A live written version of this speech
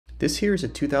This here is a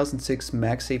 2006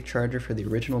 MagSafe charger for the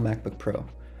original MacBook Pro.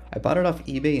 I bought it off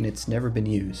eBay and it's never been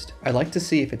used. I'd like to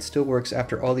see if it still works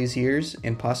after all these years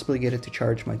and possibly get it to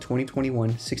charge my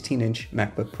 2021 16-inch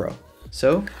MacBook Pro.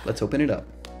 So let's open it up.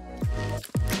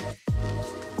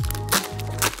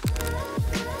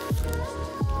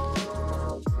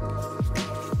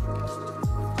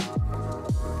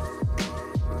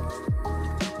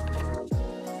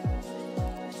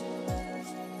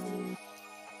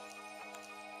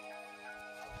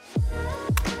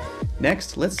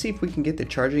 Next, let's see if we can get the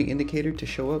charging indicator to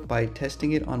show up by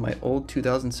testing it on my old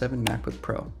 2007 MacBook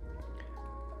Pro.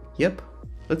 Yep,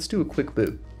 let's do a quick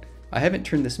boot. I haven't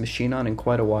turned this machine on in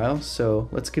quite a while, so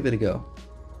let's give it a go.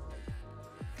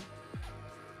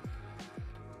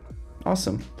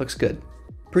 Awesome, looks good.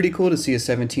 Pretty cool to see a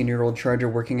 17-year-old charger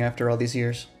working after all these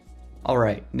years.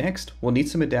 Alright, next, we'll need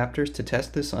some adapters to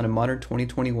test this on a modern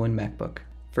 2021 MacBook.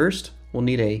 First, we'll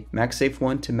need a MagSafe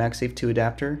 1 to MagSafe 2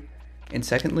 adapter, and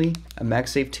secondly, a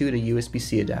MagSafe 2 to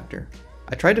USB-C adapter.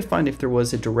 I tried to find if there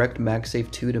was a direct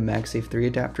MagSafe 2 to MagSafe 3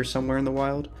 adapter somewhere in the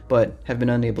wild, but have been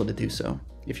unable to do so.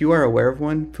 If you are aware of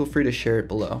one, feel free to share it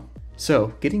below.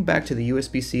 So, getting back to the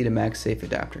USB-C to MagSafe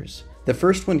adapters. The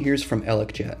first one here is from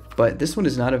Elecjet, but this one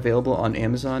is not available on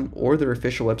Amazon or their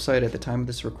official website at the time of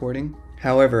this recording.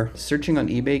 However, searching on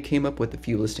eBay came up with a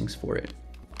few listings for it.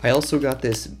 I also got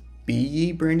this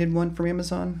BEYEE branded one from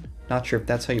Amazon. Not sure if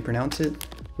that's how you pronounce it,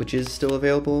 which is still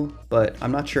available, but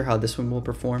I'm not sure how this one will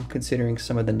perform considering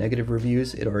some of the negative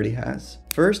reviews it already has.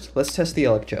 First, let's test the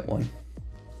Elecjet one.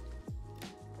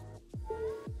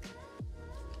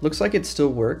 Looks like it still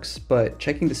works, but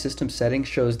checking the system settings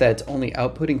shows that it's only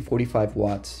outputting 45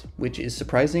 watts, which is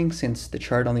surprising since the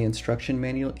chart on the instruction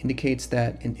manual indicates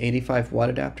that an 85 watt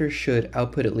adapter should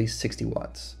output at least 60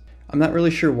 watts. I'm not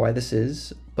really sure why this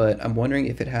is, but I'm wondering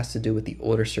if it has to do with the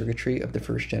older circuitry of the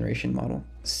first generation model.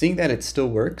 Seeing that it still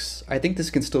works, I think this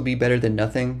can still be better than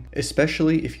nothing,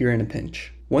 especially if you're in a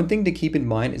pinch. One thing to keep in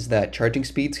mind is that charging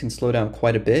speeds can slow down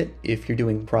quite a bit if you're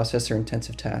doing processor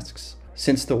intensive tasks.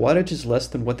 Since the wattage is less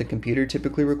than what the computer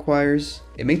typically requires,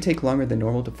 it may take longer than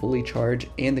normal to fully charge,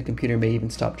 and the computer may even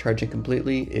stop charging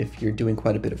completely if you're doing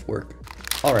quite a bit of work.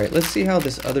 Alright, let's see how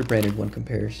this other branded one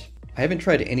compares. I haven't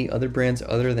tried any other brands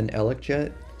other than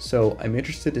Elecjet, so I'm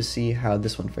interested to see how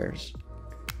this one fares.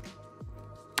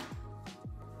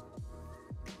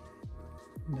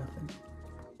 Nothing.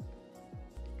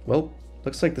 Well,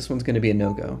 looks like this one's going to be a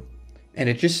no-go. And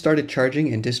it just started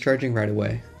charging and discharging right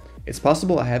away. It's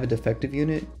possible I have a defective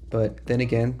unit, but then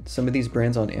again, some of these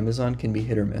brands on Amazon can be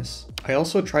hit or miss. I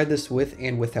also tried this with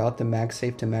and without the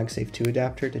MagSafe to MagSafe 2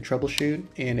 adapter to troubleshoot,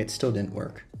 and it still didn't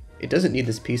work. It doesn't need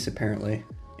this piece apparently.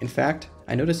 In fact,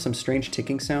 I noticed some strange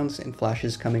ticking sounds and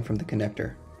flashes coming from the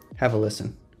connector. Have a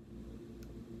listen.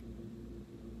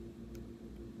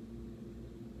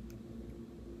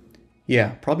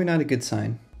 Yeah, probably not a good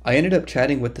sign. I ended up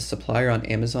chatting with the supplier on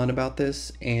Amazon about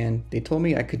this, and they told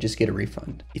me I could just get a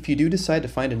refund. If you do decide to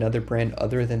find another brand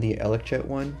other than the Elecjet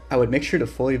one, I would make sure to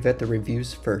fully vet the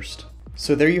reviews first.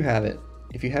 So there you have it.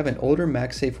 If you have an older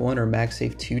MagSafe 1 or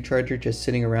MagSafe 2 charger just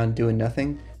sitting around doing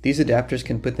nothing, these adapters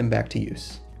can put them back to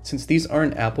use. Since these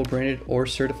aren't Apple branded or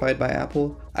certified by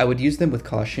Apple, I would use them with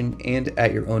caution and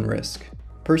at your own risk.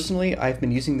 Personally, I've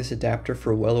been using this adapter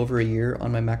for well over a year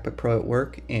on my MacBook Pro at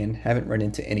work and haven't run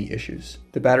into any issues.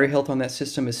 The battery health on that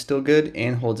system is still good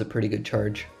and holds a pretty good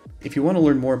charge. If you want to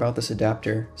learn more about this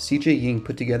adapter, Ying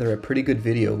put together a pretty good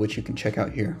video which you can check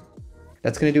out here.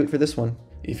 That's going to do it for this one.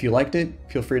 If you liked it,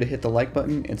 feel free to hit the like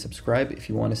button and subscribe if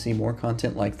you want to see more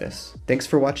content like this. Thanks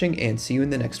for watching and see you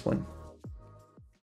in the next one.